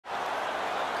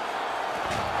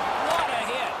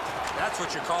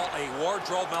what you call a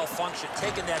wardrobe malfunction,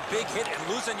 taking that big hit and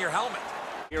losing your helmet.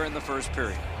 Here in the first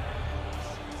period.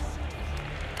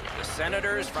 The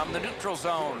Senators from the neutral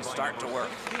zone start to work.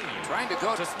 Trying to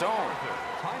go to Stone.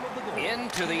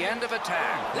 Into the end of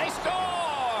attack. They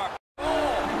score!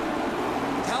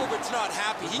 Talbot's not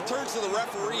happy. He turns to the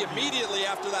referee immediately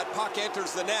after that puck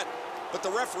enters the net, but the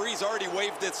referee's already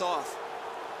waved this off.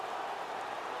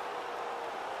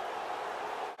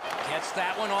 Gets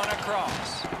that one on a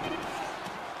cross.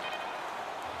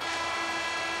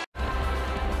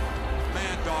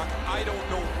 Man, Doc, I don't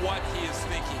know what he is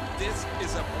thinking. This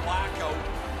is a blackout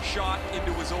shot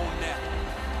into his own net.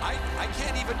 I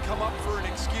can't even come up for an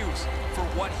excuse for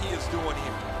what he is doing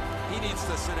here. He needs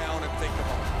to sit down and think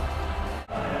about it.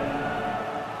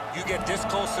 You get this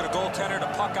close to the goaltender, the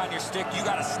puck on your stick, you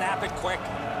got to snap it quick.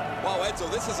 Wow, Edzo,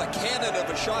 this is a cannon of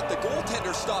a shot. The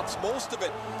goaltender stops most of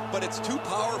it, but it's too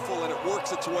powerful and it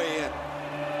works its way in.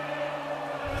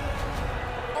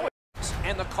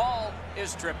 And the call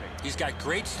is tripping. He's got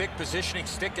great stick positioning.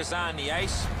 Stick is on the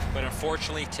ice, but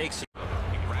unfortunately takes it.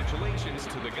 Congratulations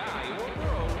to the guy or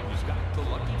girl who's got the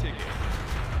lucky ticket.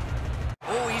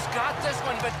 Oh, he's got this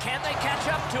one, but can they catch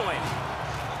up to him?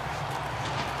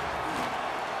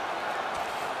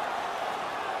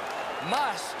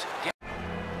 Must get...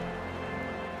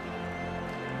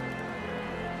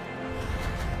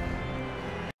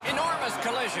 Enormous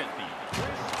collision.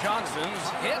 Johnson's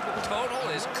hit total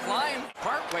is climbed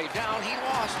partway down. He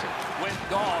lost it.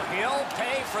 He'll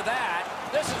pay for that.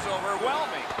 This is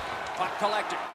overwhelming. Puck collected.